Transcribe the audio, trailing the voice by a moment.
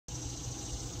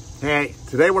Hey,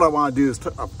 today what I want to do is,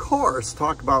 of course,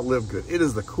 talk about LiveGood. It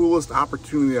is the coolest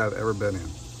opportunity I've ever been in.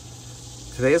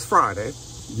 Today is Friday.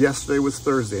 Yesterday was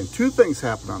Thursday, and two things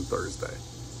happened on Thursday.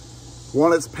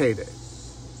 One, it's payday.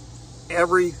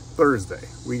 Every Thursday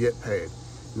we get paid,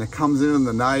 and it comes in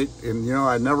the night, and you know,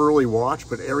 I never really watch,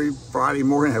 but every Friday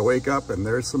morning I wake up and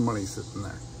there's some money sitting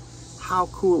there. How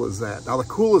cool is that? Now, the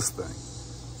coolest thing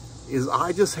is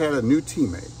I just had a new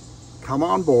teammate come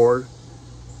on board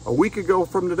a week ago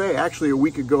from today, actually a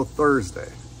week ago Thursday.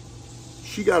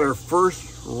 She got her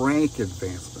first rank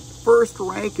advancement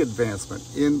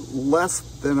in less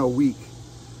than a week.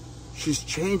 She's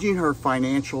changing her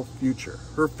financial future,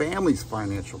 her family's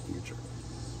financial future.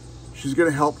 She's gonna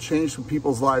help change some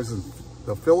people's lives in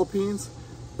the Philippines.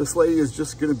 This lady is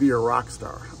just gonna be a rock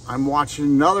star. I'm watching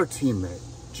another teammate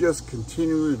just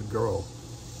continue to grow.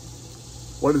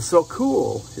 What is so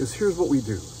cool is here's what we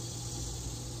do.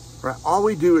 Right, all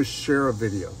we do is share a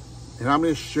video, and I'm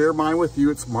going to share mine with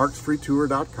you. It's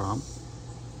marksfreetour.com.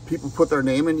 People put their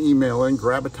name and email in,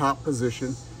 grab a top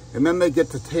position, and then they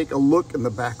get to take a look in the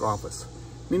back office.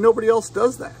 I mean, nobody else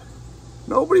does that.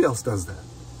 Nobody else does that.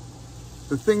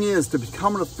 The thing is, to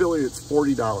become an affiliate, it's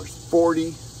 $40.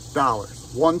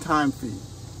 $40, one-time fee.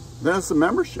 Then it's a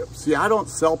membership. See, I don't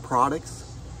sell products.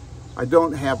 I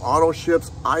don't have auto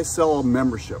ships. I sell a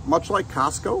membership, much like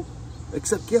Costco,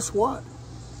 except guess what?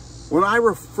 When I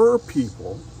refer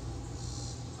people,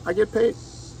 I get paid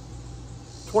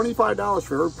 $25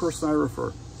 for every person I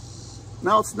refer.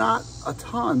 Now, it's not a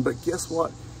ton, but guess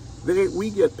what? We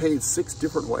get paid 6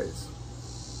 different ways.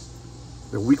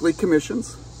 The weekly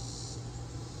commissions,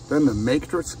 then the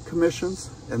matrix commissions,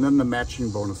 and then the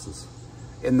matching bonuses.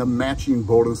 And the matching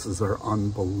bonuses are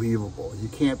unbelievable. You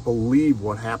can't believe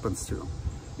what happens to them.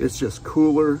 It's just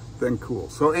cooler than cool.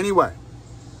 So anyway,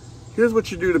 here's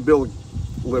what you do to build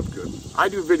LiveGood. I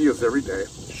do videos every day,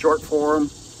 short form,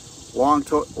 long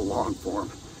form.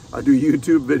 I do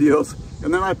YouTube videos,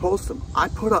 and then I post them. I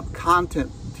put up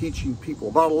content teaching people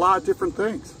about a lot of different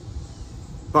things.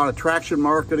 About attraction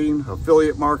marketing,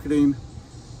 affiliate marketing,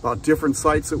 about different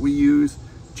sites that we use,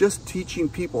 just teaching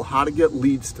people how to get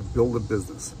leads to build a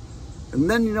business. And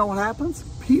then you know what happens?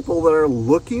 People that are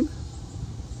looking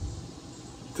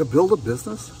to build a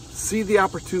business see the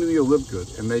opportunity of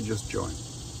LiveGood, and they just join.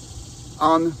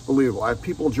 Unbelievable. I have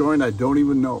people join I don't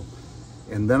even know.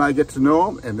 And then I get to know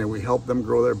them, and then we help them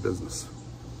grow their business.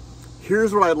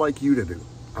 Here's what I'd like you to do.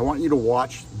 I want you to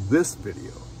watch this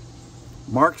video,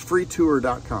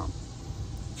 marksfreetour.com.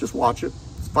 Just watch it.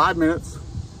 It's 5 minutes.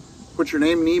 Put your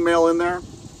name and email in there.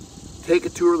 Take a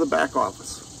tour of the back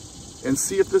office and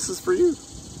see if this is for you.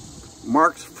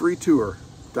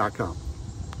 marksfreetour.com.